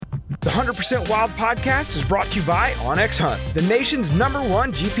The 100% Wild podcast is brought to you by OnX Hunt, the nation's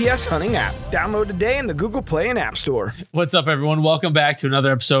 #1 GPS hunting app. Download today in the Google Play and App Store. What's up, everyone? Welcome back to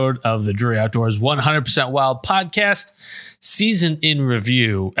another episode of the Drury Outdoors 100% Wild podcast, season in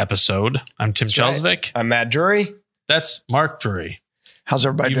review episode. I'm Tim Chalzovic. Right. I'm Matt Drury. That's Mark Drury. How's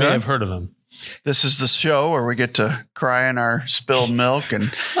everybody doing? You may have heard of him. This is the show where we get to cry in our spilled milk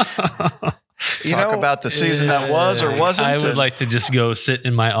and talk about the season that was or wasn't. I would like to just go sit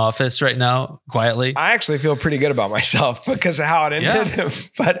in my office right now quietly. I actually feel pretty good about myself because of how it ended. Yeah.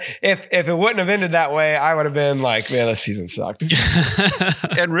 But if it wouldn't have ended that way, I would have been like, man, this season sucked.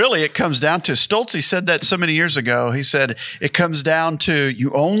 And really, it comes down to, Stoltze said that so many years ago. He said, it comes down to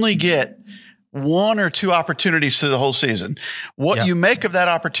you only get one or two opportunities through the whole season. What you make of that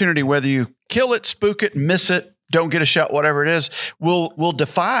opportunity, whether you kill it, spook it, miss it, don't get a shot, whatever it is, will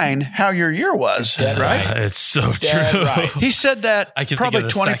define how your year was, right? It's so true. Right. He said that probably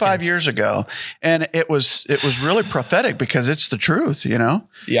 25 years ago, and it was really prophetic because it's the truth, you know?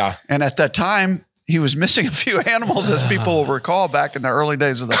 Yeah. And at that time, he was missing a few animals, as people will recall back in the early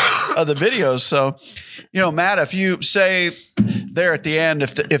days of the videos. So, you know, Matt, if you say there at the end,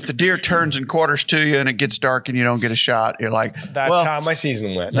 if the deer turns and quarters to you and it gets dark and you don't get a shot, you're like, that's how my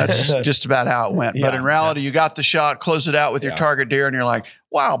season went. That's just about how it went. Yeah. But in reality, you got the shot, close it out with your target deer, and you're like,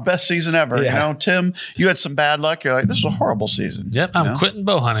 wow, best season ever. Yeah. You know, Tim, you had some bad luck. You're like, this was a horrible season. Yep, I'm quitting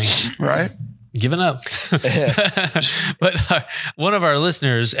bow hunting. Right? Giving up. But one of our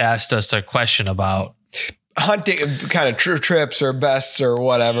listeners asked us a question about hunting kind of true trips or bests or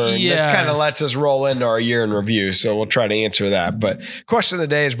whatever. And this kind of lets us roll into our year in review. So we'll try to answer that. But question of the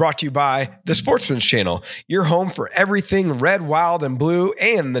day is brought to you by the Sportsman's Channel, your home for everything red, wild, and blue,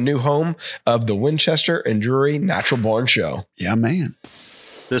 and the new home of the Winchester and Drury Natural Born Show. Yeah, man.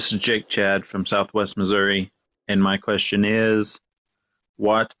 This is Jake Chad from Southwest Missouri. And my question is,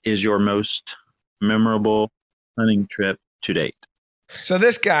 what is your most memorable hunting trip to date? So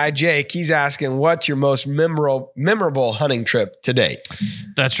this guy, Jake, he's asking, what's your most memorable hunting trip to date?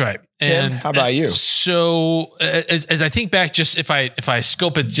 That's right. Tim, how about you? So as I think back, just if I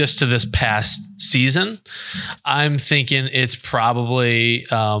scope it just to this past season, I'm thinking it's probably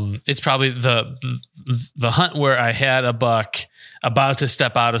the hunt where I had a buck about to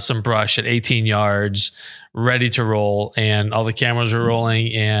step out of some brush at 18 yards, ready to roll, and all the cameras were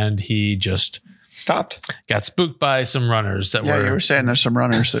rolling, and he just stopped. Got spooked by some runners that were. Yeah, you were saying there's some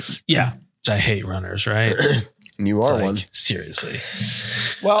runners that. Yeah, I hate runners, right? You are one. Seriously.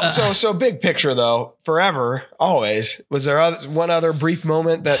 Well, so big picture though, forever, always. Was there one other brief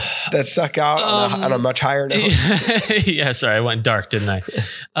moment that stuck out on a much higher note? Yeah, sorry, I went dark, didn't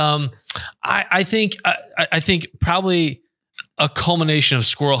I? I think probably a culmination of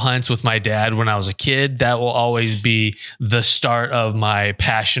squirrel hunts with my dad when I was a kid. That will always be the start of my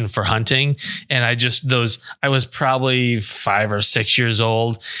passion for hunting. And I was probably 5 or 6 years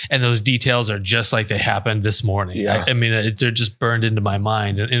old, and those details are just like they happened this morning. Yeah. I mean, they're just burned into my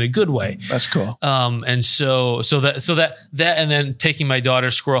mind in a good way. That's cool. And so that, and then taking my daughter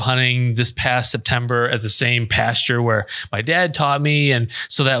squirrel hunting this past September at the same pasture where my dad taught me. And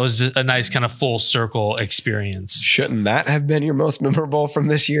so that was a nice kind of full circle experience. Shouldn't that have been your most memorable from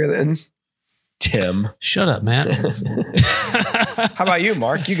this year then? Tim. Shut up, man. How about you,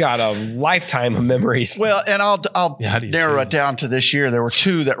 Mark? You got a lifetime of memories. Well, and I'll narrow it down to this year. There were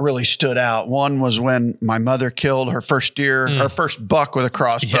two that really stood out. One was when my mother killed her first deer, her first buck with a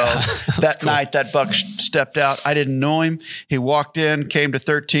crossbow. Yeah, that night, that buck stepped out. I didn't know him. He walked in, came to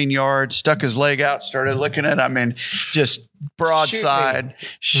 13 yards, stuck his leg out, started looking at it. I mean, just broadside,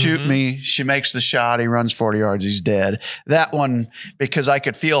 shoot me. She makes the shot. He runs 40 yards. He's dead. That one, because I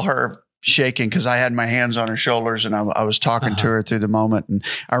could feel her shaking because I had my hands on her shoulders and I was talking to her through the moment. And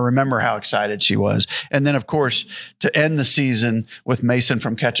I remember how excited she was. And then, of course, to end the season with Mason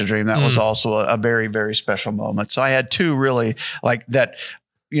from Catch a Dream, that was also a very, very special moment. So I had two really like that,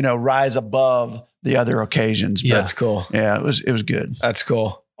 you know, rise above the other occasions. Yeah. That's cool. Yeah, it was good. That's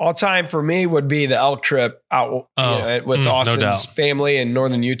cool. All time for me would be the elk trip out with Austin's family in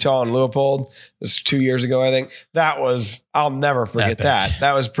northern Utah and Leopold. It was 2 years ago, I think. I'll never forget that.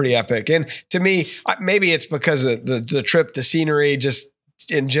 That was pretty epic. And to me, maybe it's because of the trip, the scenery, just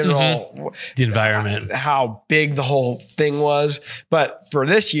in general, the environment, how big the whole thing was. But for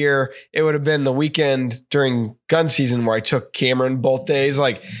this year, it would have been the weekend during gun season where I took Cameron both days.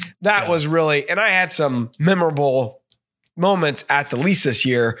 Like that was really, and I had some memorable moments at the least this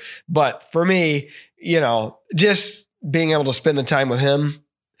year. But for me, you know, just being able to spend the time with him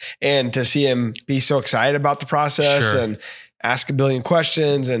and to see him be so excited about the process and ask a billion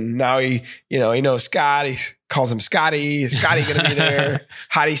questions. And now he knows Scott, he's calls him Scotty. Is Scotty going to be there?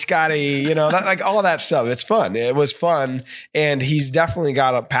 Hottie Scotty, like all that stuff. It's fun. It was fun. And he's definitely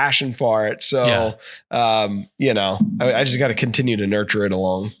got a passion for it. So, I just got to continue to nurture it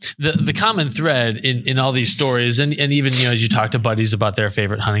along. The common thread in all these stories, and even, as you talk to buddies about their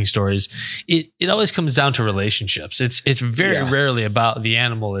favorite hunting stories, it always comes down to relationships. It's very rarely about the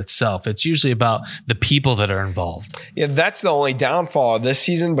animal itself. It's usually about the people that are involved. Yeah, that's the only downfall of this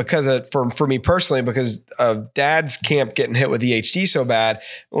season because for me personally, because of Dad's camp getting hit with the HD so bad,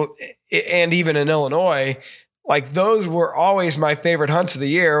 and even in Illinois, like those were always my favorite hunts of the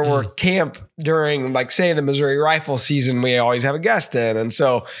year were camp during, like, say, the Missouri rifle season. We always have a guest in. And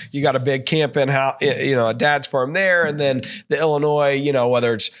so you got a big camp in a Dad's farm there. And then the Illinois,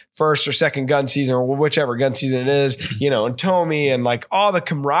 whether it's first or second gun season or whichever gun season it is, and Tommy and like all the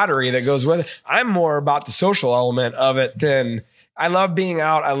camaraderie that goes with it. I'm more about the social element of it than I love being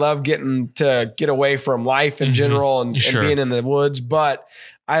out. I love getting to get away from life in general and being in the woods, but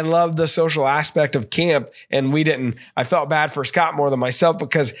I love the social aspect of camp. And I felt bad for Scott more than myself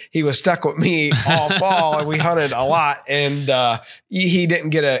because he was stuck with me all fall and we hunted a lot. And he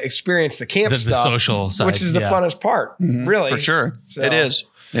didn't get to experience the camp stuff, the social side, which is the funnest part, really. For sure. So, It is.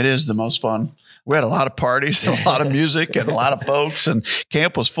 It is the most fun. We had a lot of parties, and a lot of music, and a lot of folks, and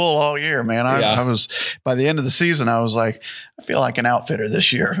camp was full all year, man. I was, by the end of the season, I was like, I feel like an outfitter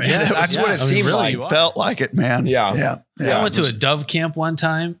this year, man. Yeah, that's what it seemed really like. Felt like it, man. Yeah. I went to a dove camp one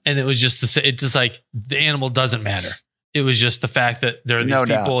time, and it was just it's just like the animal doesn't matter. It was just the fact that there are these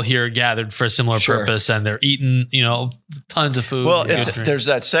people here gathered for a similar purpose, and they're eating, tons of food. Well, there's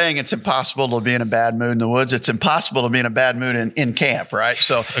that saying, it's impossible to be in a bad mood in the woods. It's impossible to be in a bad mood in camp, right?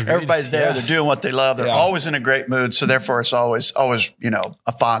 So everybody's there. They're doing what they love. They're always in a great mood. So therefore, it's always,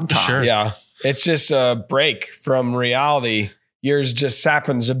 a fun time. Sure. Yeah. It's just a break from reality. Yours just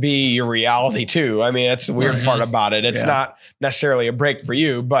happens to be your reality too. I mean, that's the weird part about it. It's not necessarily a break for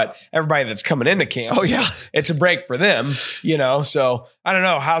you, but everybody that's coming into camp, it's a break for them, So I don't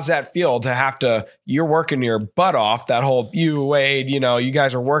know. How's that feel to you're working your butt off that whole, you, Wade, you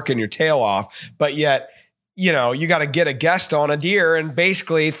guys are working your tail off, but yet, you got to get a guest on a deer in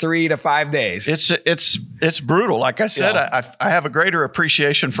basically 3 to 5 days. It's brutal. Like I said, I have a greater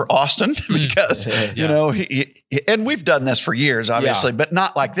appreciation for Austin because, and we've done this for years, obviously, but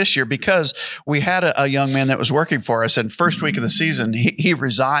not like this year because we had a young man that was working for us, and first week of the season, he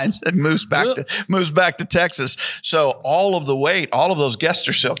resigns and moves back to Texas. So all of the weight, all of those guests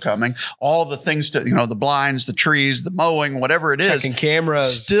are still coming. All of the things the blinds, the trees, the mowing, whatever it is, checking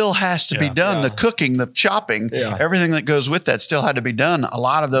cameras, still has to be done. The cooking, the chopping. Everything that goes with that still had to be done. A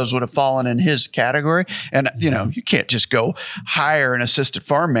lot of those would have fallen in his category. And, you can't just go hire an assistant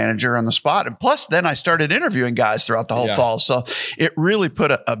farm manager on the spot. And plus, then I started interviewing guys throughout the whole fall. So it really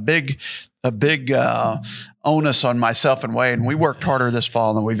put a big onus on myself and Wade, and we worked harder this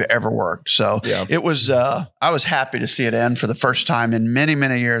fall than we've ever worked. So it was, I was happy to see it end for the first time in many,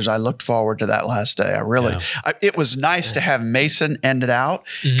 many years. I looked forward to that last day. It was nice to have Mason end it out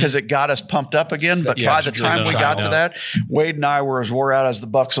because it got us pumped up again. But by the time we got to that, Wade and I were as wore out as the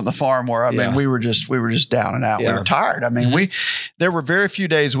bucks on the farm were. I mean, we were just down and out. We were tired. I mean, there were very few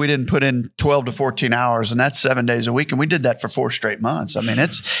days we didn't put in 12 to 14 hours, and that's 7 days a week. And we did that for 4 straight months. I mean,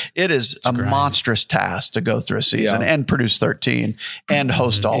 it is a monstrous task to go through a season and produce 13 and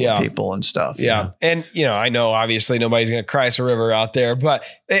host all the people and stuff. Yeah. And, I know obviously nobody's going to cry us a river out there, but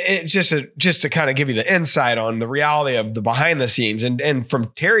it's just to kind of give you the insight on the reality of the behind the scenes. And from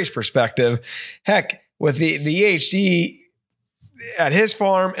Terry's perspective, heck, with the EHD at his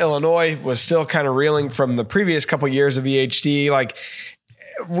farm, Illinois was still kind of reeling from the previous couple of years of EHD. Like,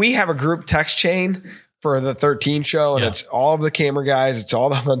 we have a group text chain for the 13 show, and it's all of the camera guys, it's all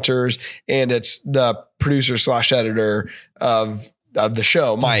the hunters, and it's the producer / editor of the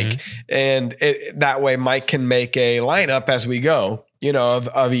show, Mike. And that way Mike can make a lineup as we go,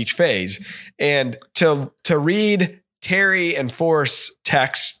 of each phase. And to read Terry and Forrest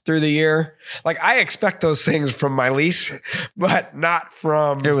texts through the year, like, I expect those things from my lease, but not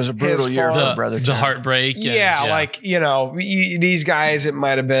from. It was a brutal year for Brother. The heartbreak. Like, these guys, it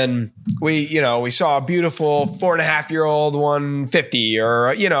might have been, we saw a beautiful 4.5-year-old 150,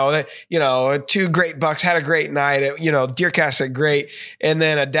 or, 2 great bucks, had a great night, deer cast it great. And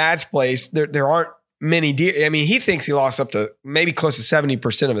then at Dad's place, there aren't many deer. I mean, he thinks he lost up to maybe close to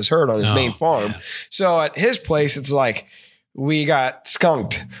 70% of his herd on his main farm. So at his place, it's like, we got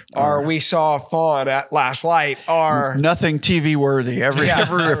skunked, or we saw a fawn at last light, or nothing TV worthy. Every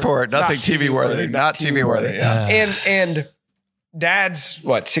report, nothing TV worthy, not TV worthy. And Dad's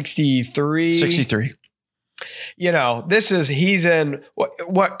what, 63? 63. he's in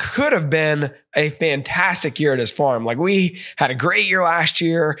what could have been a fantastic year at his farm. Like, we had a great year last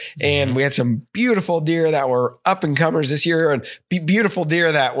year, and we had some beautiful deer that were up and comers this year, and beautiful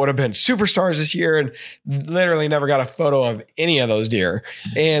deer that would have been superstars this year, and literally never got a photo of any of those deer,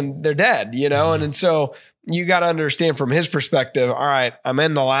 and they're dead, and so you got to understand from his perspective. All right, I'm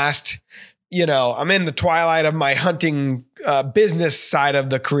in the twilight of my hunting business side of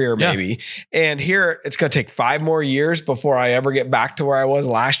the career, maybe. Yeah. And here it's going to take 5 more years before I ever get back to where I was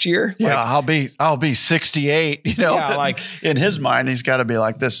last year. Yeah. I'll be 68, yeah, like in his mind, he's got to be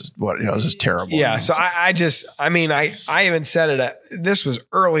like, this is terrible. Yeah. So I even said it, this was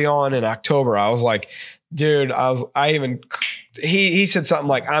early on in October. I was like, dude, he said something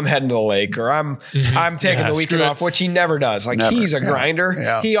like, I'm heading to the lake, or I'm taking the weekend off, which he never does. Like, never. He's a grinder.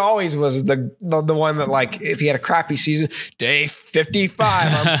 Yeah. He always was the one that, like, if he had a crappy season, day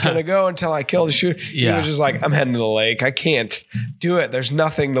 55, I'm going to go until I kill the shoot. Yeah. He was just like, I'm heading to the lake. I can't do it. There's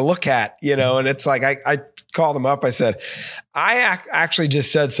nothing to look at, and it's like, I called him up. I said, I actually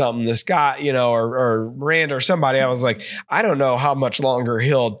just said something, this guy, or Rand or somebody, I was like, I don't know how much longer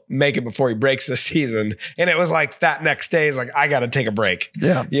he'll make it before he breaks the season. And it was like that next day, he's like, I got to take a break.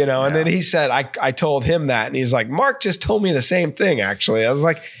 Yeah. And then he said, I told him that, and he's like, Mark just told me the same thing, actually. I was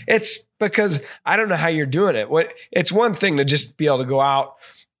like, it's because I don't know how you're doing it. It's one thing to just be able to go out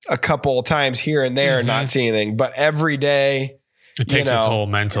a couple of times here and there and not see anything, but every day, it takes a toll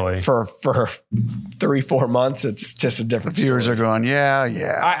mentally for 3-4 months. It's just a different viewers story. are going,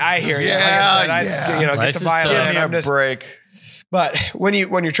 yeah. I hear you. Get the violin. Give me a break. But when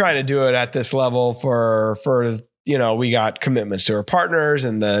you're trying to do it at this level for we got commitments to our partners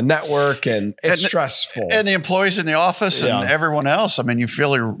and the network, and it's stressful. And the employees in the office and everyone else. I mean, you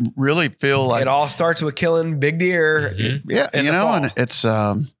really feel like it all starts with killing big deer. Yeah. And it's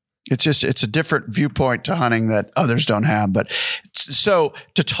a different viewpoint to hunting that others don't have. But so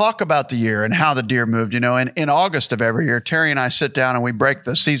to talk about the year and how the deer moved, in August of every year, Terry and I sit down and we break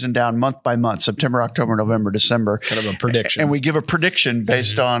the season down month by month, September, October, November, December. Kind of a prediction. And we give a prediction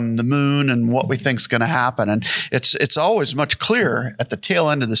based on the moon and what we think is going to happen. And it's always much clearer at the tail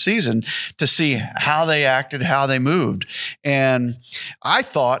end of the season to see how they acted, how they moved. And I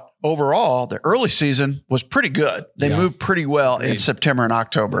thought, overall, the early season was pretty good. They moved pretty well in September and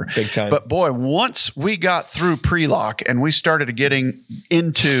October. Big time. But boy, once we got through pre-lock and we started getting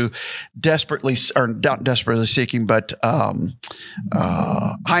into not desperately seeking, but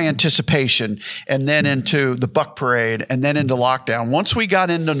high anticipation, and then into the buck parade, and then into lockdown. Once we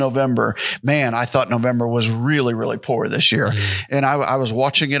got into November, man, I thought November was really, really poor this year. And I was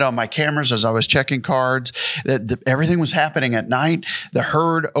watching it on my cameras as I was checking cards. Everything was happening at night. The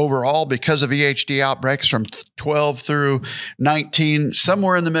herd overall, because of EHD outbreaks from 12 through 19,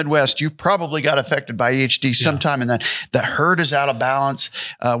 somewhere in the Midwest, you probably got affected by EHD sometime in that. The herd is out of balance.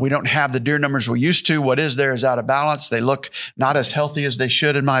 We don't have the deer numbers we used to. What is there is out of balance. They look not as healthy as they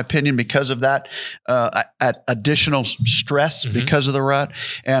should, in my opinion, because of that additional stress because of the rut.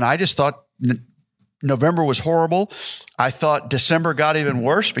 And I just thought November was horrible. I thought December got even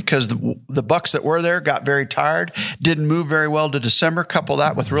worse because the bucks that were there got very tired, didn't move very well to December. Couple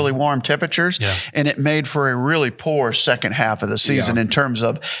that with really warm temperatures, and it made for a really poor second half of the season in terms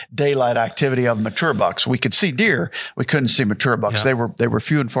of daylight activity of mature bucks. We could see deer, we couldn't see mature bucks. They were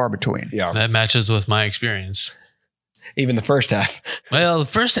few and far between. Yeah, that matches with my experience. Even the first half. Well,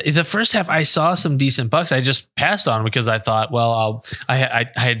 the first half, I saw some decent bucks. I just passed on because I thought, well, I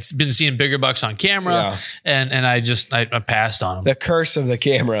had been seeing bigger bucks on camera, and I passed on them. The curse of the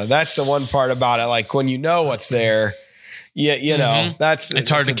camera. That's the one part about it. Like, when you know what's there, you know, it's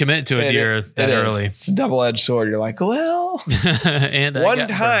hard to commit to a deer that early. It's a double-edged sword. You're like, well, and one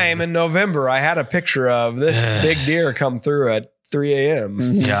time in November, I had a picture of this big deer come through at 3 a.m.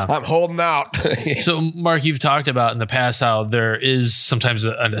 Yeah. I'm holding out. So, Mark, you've talked about in the past how there is sometimes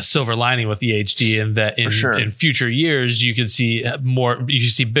a silver lining with EHD, and that in future years you could see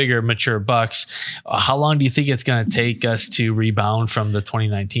bigger mature bucks. How long do you think it's going to take us to rebound from the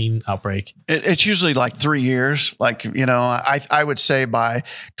 2019 outbreak? It's usually like 3 years. Like, I would say by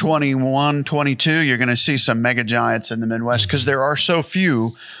 21, 22, you're going to see some mega giants in the Midwest because there are so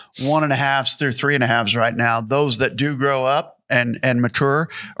few 1.5s through 3.5s right now. Those that do grow up and mature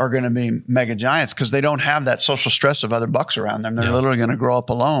are going to be mega giants because they don't have that social stress of other bucks around them. They're literally going to grow up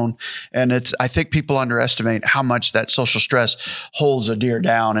alone. And I think people underestimate how much that social stress holds a deer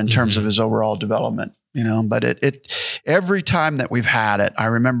down in terms of his overall development. But it every time that we've had it, I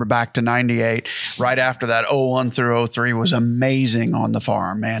remember back to 98, right after that 01 through 03 was amazing on the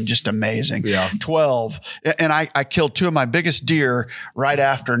farm, man, just amazing. Yeah. 12. And I killed two of my biggest deer right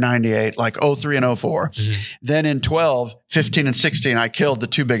after 98, like 03 and 04. Then in 12, 15 and 16, I killed the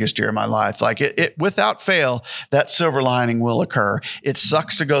two biggest deer in my life. Like it without fail, that silver lining will occur. It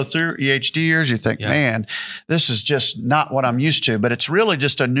sucks to go through EHD years. You think, man, this is just not what I'm used to, but it's really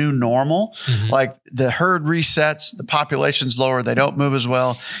just a new normal. Like the herd resets, the population's lower, they don't move as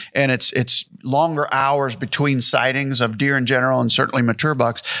well, and it's longer hours between sightings of deer in general and certainly mature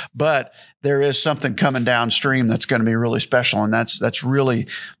bucks. But there is something coming downstream that's going to be really special, and that's really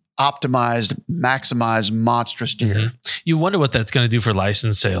optimized, maximized, monstrous deer. You wonder what that's going to do for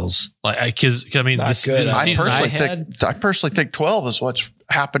license sales. Because I mean, the season I personally think 12 is what's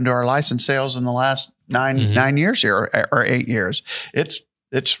happened to our license sales in the last 9 years here or 8 years.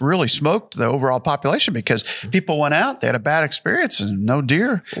 It's really smoked the overall population because people went out, they had a bad experience and no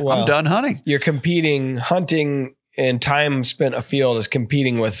deer. Well, I'm done hunting. You're competing, hunting and time spent afield is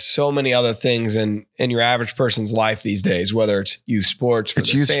competing with so many other things in your average person's life these days, whether it's youth sports,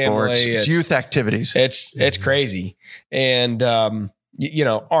 it's youth sports, it's youth activities. It's crazy. And,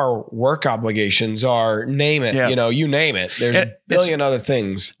 our work obligations are name it, you name it. There's a billion other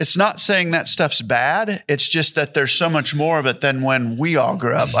things. It's not saying that stuff's bad. It's just that there's so much more of it than when we all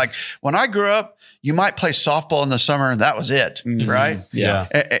grew up. Like when I grew up, you might play softball in the summer and that was it, right? Yeah.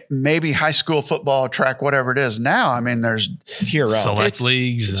 Maybe high school football, track, whatever it is. Now, I mean, it's year-round. Select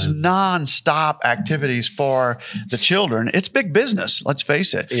leagues. It's nonstop activities for the children. It's big business, let's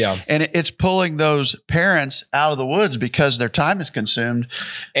face it. Yeah. And it's pulling those parents out of the woods because their time is consumed.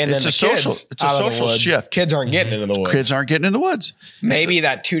 And it's a social shift. Kids aren't getting into the woods. Kids aren't getting in the woods. Maybe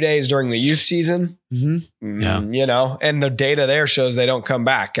that 2 days during the youth season. And the data there shows they don't come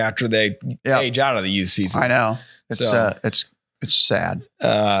back after they age out of the youth season. I know. It's sad.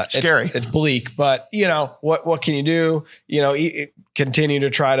 Scary. It's bleak, but what can you do? Continue to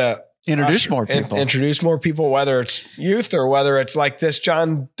try to introduce more people, whether it's youth or whether it's like this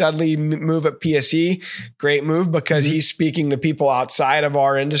John Dudley move at PSE. Great move because he's speaking to people outside of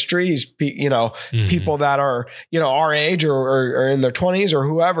our industry. He's, people that are, our age or in their 20s or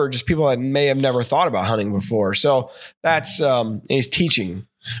whoever, just people that may have never thought about hunting before. So that's, he's teaching.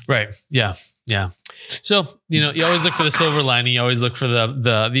 Right. Yeah. Yeah. So, you always look for the silver lining. You always look for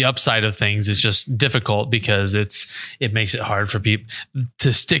the upside of things. It's just difficult because it makes it hard for people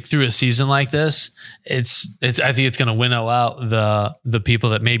to stick through a season like this. I think it's going to winnow out the people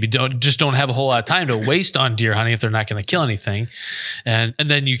that maybe don't have a whole lot of time to waste on deer hunting if they're not going to kill anything. And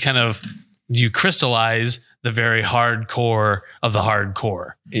then you crystallize the very hardcore of the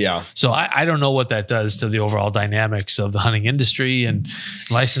hardcore. Yeah. So I don't know what that does to the overall dynamics of the hunting industry and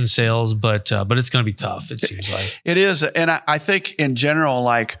license sales, but it's going to be tough. It seems like it is. And I think in general,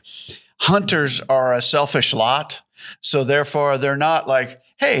 like hunters are a selfish lot. So therefore they're not like,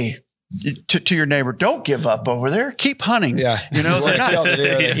 hey, to your neighbor, don't give up over there. Keep hunting. Yeah. They're not doing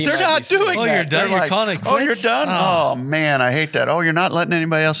that. You're done. You're calling it quits? You're done. Oh man, I hate that. Oh, you're not letting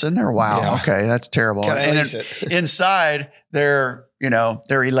anybody else in there. Wow. Yeah. Okay. That's terrible. And inside they're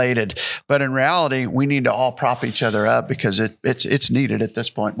elated, but in reality, we need to all prop each other up because it's needed at this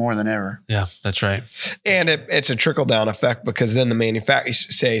point more than ever. Yeah, that's right. And it's a trickle down effect because then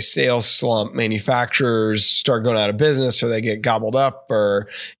the sales slump, manufacturers start going out of business or they get gobbled up or,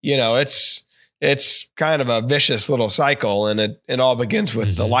 it's kind of a vicious little cycle and it all begins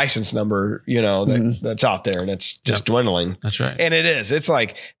with the license number, that's out there and it's just dwindling. That's right. And it is. It's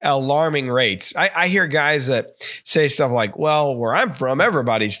like alarming rates. I hear guys that say stuff like, well, where I'm from,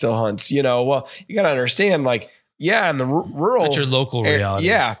 everybody still hunts, well, you got to understand like, in the rural. That's your local reality.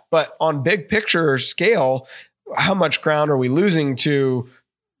 Yeah. But on big picture scale, how much ground are we losing to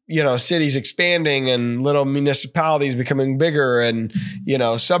cities expanding and little municipalities becoming bigger and,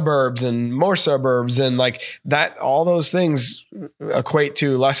 suburbs and more suburbs and like that, all those things equate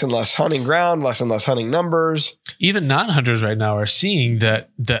to less and less hunting ground, less and less hunting numbers. Even non-hunters right now are seeing that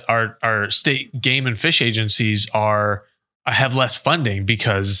our state game and fish agencies have less funding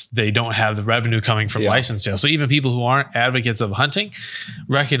because they don't have the revenue coming from license sales. So even people who aren't advocates of hunting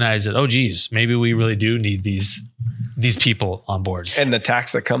recognize that, oh geez, maybe we really do need these people on board. And the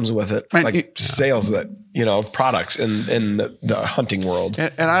tax that comes with it, like sales that, of products in the hunting world.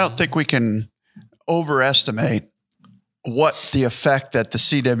 And I don't think we can overestimate what the effect that the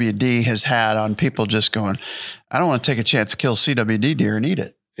CWD has had on people just going, I don't want to take a chance to kill CWD deer and eat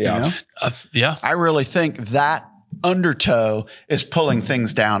it. Yeah. Yeah. I really think that undertow is pulling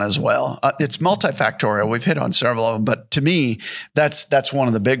things down as well. It's multifactorial. We've hit on several of them, but to me, that's one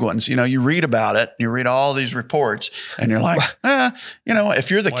of the big ones. You know, you read about it, you read all these reports, and you're like, you know,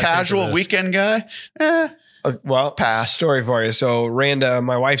 if you're the casual weekend guy, well, pass. Story for you. So Randa,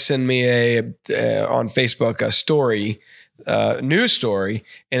 my wife, sent me on Facebook a story. News story,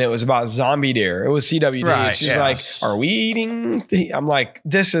 and it was about zombie deer. It was CWD. Right, She's like, "Are we eating?" I'm like,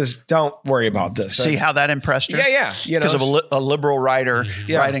 don't worry about this. See how that impressed her? Yeah. You know, Because of a liberal writer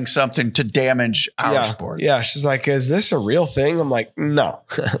writing something to damage our sport. Yeah, she's like, "Is this a real thing?" I'm like, "No."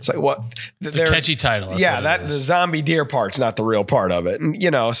 It's like, what? It's a catchy title. That's the zombie deer part's not the real part of it. And, you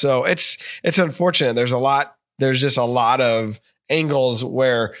know, so it's unfortunate. There's just a lot of angles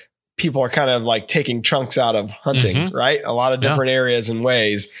where people are kind of like taking chunks out of hunting, right? A lot of different areas and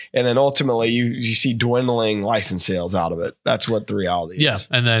ways. And then ultimately you see dwindling license sales out of it. That's what the reality is. Yeah.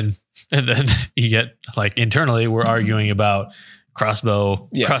 And then you get like internally, we're arguing about crossbow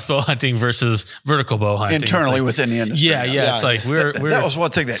hunting versus vertical bow hunting. Internally within the industry. Yeah. It's like that was one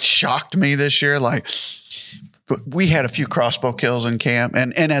thing that shocked me this year. Like, we had a few crossbow kills in camp,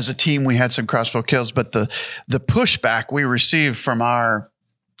 and as a team, we had some crossbow kills, but the pushback we received from our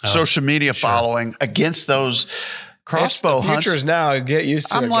social media following against those crossbow hunts. Futures now, get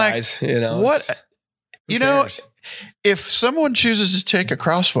used to it, guys. You know what? You know, if someone chooses to take a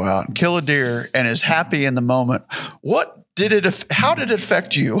crossbow out and kill a deer and is happy in the moment, how did it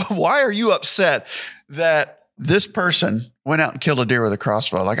affect you? Why are you upset that this person went out and killed a deer with a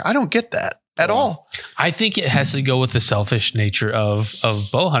crossbow? Like, I don't get that at all. I think it has to go with the selfish nature of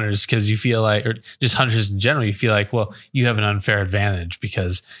bow hunters, because you feel like, or just hunters in general, you feel like, well, you have an unfair advantage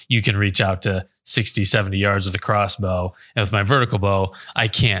because you can reach out to 60, 70 yards with a crossbow, and with my vertical bow, I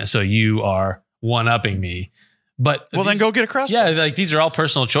can't. So you are one-upping me. But then go get a crossbow. Yeah, like these are all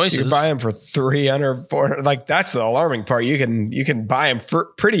personal choices. You can buy them for $300, $400. Like, that's the alarming part. You can buy them for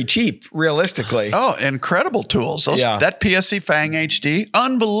pretty cheap, realistically. Oh, incredible tools. That PSC Fang HD,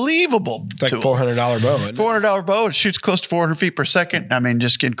 unbelievable. It's like $400 bow. $400 bow. It shoots close to 400 feet per second. I mean,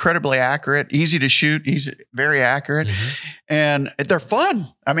 just incredibly accurate, easy to shoot, very accurate. And they're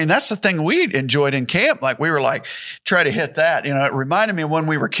fun. I mean, that's the thing we enjoyed in camp. Like, we were like, try to hit that. You know, it reminded me of when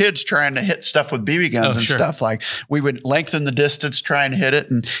we were kids trying to hit stuff with BB guns stuff. Like, we would lengthen the distance trying to hit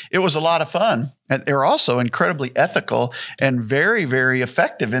it. And it was a lot of fun. And they're also incredibly ethical and very, very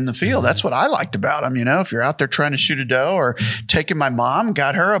effective in the field. That's what I liked about them. You know, if you're out there trying to shoot a doe, or taking my mom,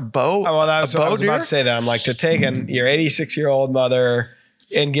 got her a bow. Oh, well, I was about to say that. I'm like, to take your 86-year-old mother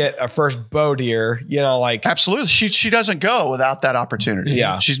and get a first bow deer, you know, like, absolutely. She doesn't go without that opportunity.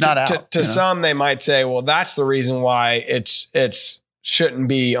 Yeah. She's not out. To some, they might say, well, that's the reason why it's shouldn't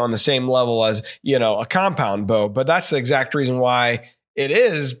be on the same level as, you know, a compound bow. But that's the exact reason why it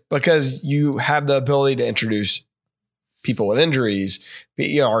is, because you have the ability to introduce people with injuries,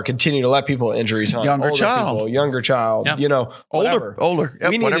 you know, or continue to let people with injuries hunt. Younger child, you know, older. Yep,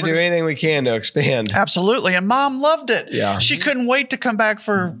 we need to do anything we can to expand. Absolutely. And mom loved it. Yeah. She couldn't wait to come back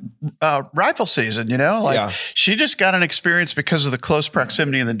for rifle season, you know, like she just got an experience because of the close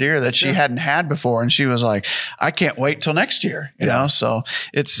proximity of the deer that she hadn't had before. And she was like, I can't wait till next year, you know? So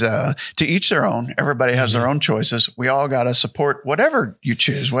it's to each their own. Everybody has their own choices. We all got to support whatever you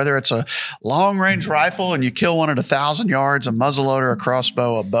choose, whether it's a long range rifle and you kill one at 1,000 yards, a muzzleloader, a crossbow,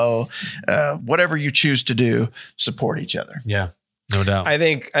 a bow, whatever you choose to do, support each other. Yeah, no doubt. I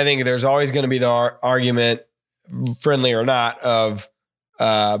think there's always going to be the argument, friendly or not, of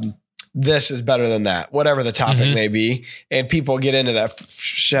this is better than that, whatever the topic may be. And people get into that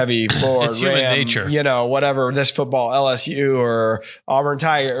Chevy, Ford, it's human Ram, nature. You know, whatever, this football, LSU or Auburn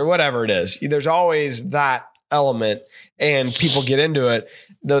Tiger or whatever it is. There's always that element, and people get into it.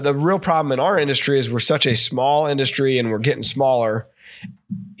 The real problem in our industry is we're such a small industry and we're getting smaller.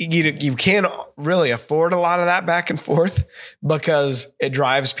 You can't really afford a lot of that back and forth, because it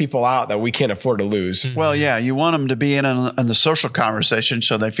drives people out that we can't afford to lose. Well, yeah, you want them to be in on the social conversation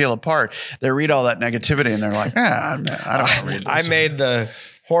so they feel a part. They read all that negativity and they're like, I don't want to read this. I made the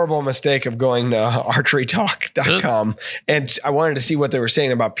horrible mistake of going to archerytalk.com and I wanted to see what they were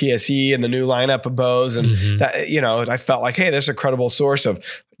saying about PSE and the new lineup of bows. And that, you know, I felt like, hey, this is a credible source of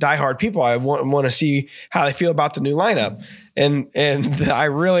diehard people. I want to see how they feel about the new lineup. And I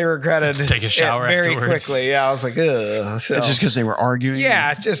really regretted take a shower very afterwards. quickly. Yeah, I was like, ugh. So, it's just because they were arguing.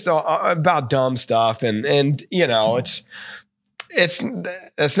 Yeah, it's just about dumb stuff. And you know, it's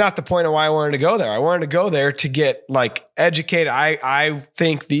not the point of why I wanted to go there. I wanted to go there to get like educated. I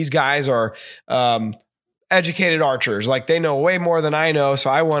think these guys are educated archers. Like, they know way more than I know. So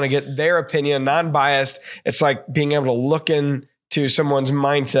I want to get their opinion, non-biased. It's like being able to look into to someone's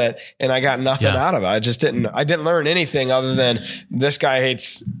mindset and I got nothing out of it. I didn't learn anything other than this guy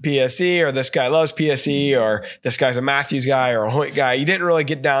hates PSE or this guy loves PSE or this guy's a Matthews guy or a Hoyt guy. You didn't really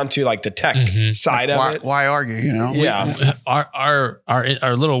get down to like the tech side of it. Why argue, you know? Yeah.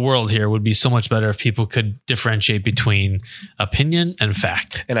 Our little world here would be so much better if people could differentiate between opinion and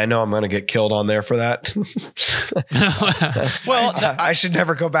fact. And I know I'm going to get killed on there for that. Well, I should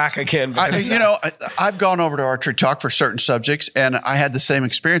never go back again. I've gone over to Archery Talk for certain subjects, and I had the same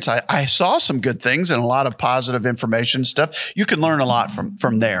experience. I saw some good things and a lot of positive information stuff. You can learn a lot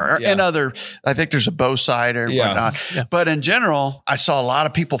from there. Yeah. And I think there's a bow side or whatnot. Yeah. But in general, I saw a lot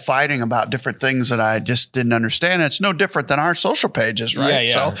of people fighting about different things that I just didn't understand. It's no different than our social pages, right?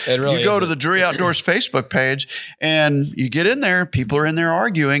 Yeah. So It really you go to isn't. the Drury Outdoors Facebook page and you get in there, people are in there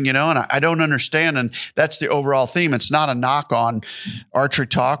arguing, and I don't understand. And that's the overall theme. It's not a knock on Archery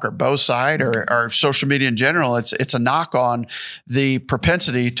Talk or bow side or social media in general. It's a knock on the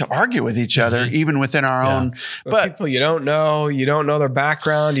propensity to argue with each other, even within our own. But people you don't know their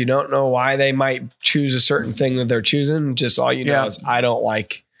background, you don't know why they might choose a certain thing that they're choosing. Just all you know is I don't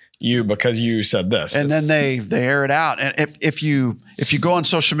like you because you said this. And then they air it out. And if you go on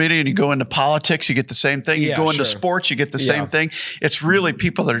social media and you go into politics, you get the same thing. You go into sports, you get the same thing. It's really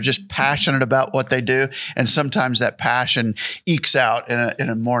people that are just passionate about what they do. And sometimes that passion ekes out in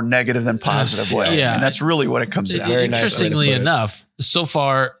a more negative than positive way. Yeah. And that's really what it comes down to. Interestingly enough, so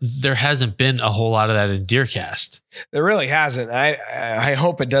far, there hasn't been a whole lot of that in DeerCast. There really hasn't. I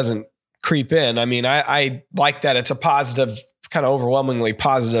hope it doesn't creep in. I mean, I like that it's a positive, kind of overwhelmingly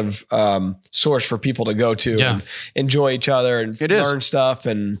positive source for people to go to and enjoy each other and learn stuff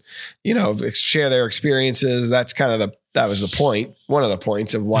and, share their experiences. That's kind of that was the point, one of the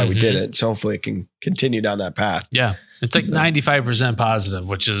points of why we did it. So hopefully it can continue down that path. Yeah. It's like 95% positive,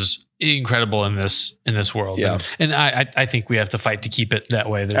 which is incredible in this world. Yeah. And I think we have to fight to keep it that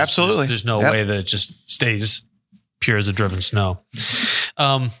way. Absolutely. There's no way that it just stays pure as a driven snow.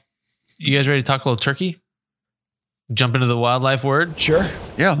 You guys ready to talk a little turkey? Jump into the wildlife word? Sure.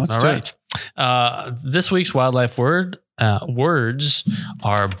 Yeah, let's do it. This week's wildlife words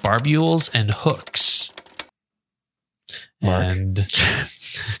are barbules and hooks. Mark. And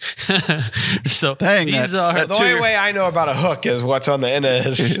so Dang, these are The only way I know about a hook is what's on the end of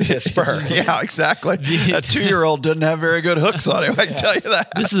his spur. Yeah, exactly. A 2-year-old didn't have very good hooks on him. I can tell you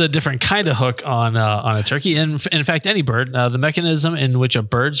that. This is a different kind of hook on a turkey, and in fact, any bird. The mechanism in which a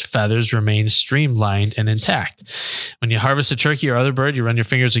bird's feathers remain streamlined and intact. When you harvest a turkey or other bird, you run your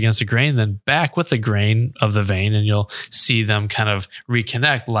fingers against the grain, then back with the grain of the vein, and you'll see them kind of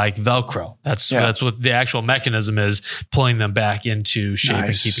reconnect like Velcro. That's what the actual mechanism is, pulling them back into shape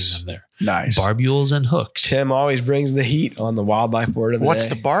and keeping them there. Nice. Barbules and hooks. Tim always brings the heat on the wildlife word of the What's day.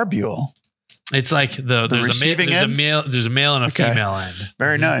 the barbule? It's like there's a male and a female end.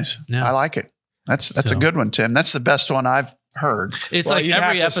 Very nice. Yeah. I like it. That's a good one, Tim. That's the best one I've heard. It's Well, like you'd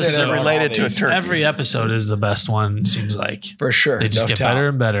every have to sit episode in on related all to a these. turkey. Every episode is the best one. Seems like For sure. they just no get doubt. better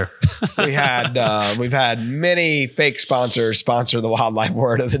and better. We've had many fake sponsors sponsor the wildlife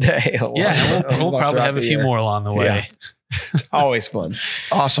word of the day. Yeah, we'll probably throughout have a the few year. more along the way. Yeah. It's always fun.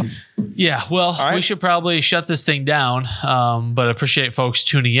 Awesome. Yeah, well, right. we should probably shut this thing down, but appreciate folks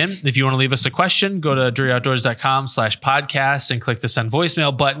tuning in. If you want to leave us a question, go to druryoutdoors.com/podcast and click the send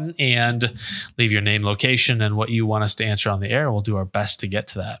voicemail button and leave your name, location, and what you want us to answer on the air. We'll do our best to get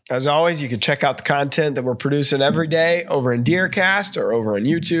to that. As always, you can check out the content that we're producing every day over in DeerCast or over on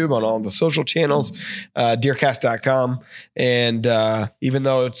YouTube on all the social channels, deercast.com. And even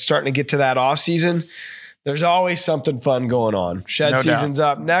though it's starting to get to that off season, there's always something fun going on. Shed No season's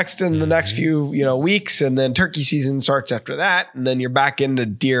up next in the next few weeks, and then turkey season starts after that, and then you're back into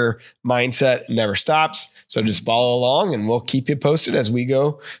deer mindset. It never stops. So just follow along, and we'll keep you posted as we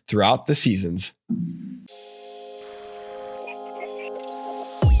go throughout the seasons.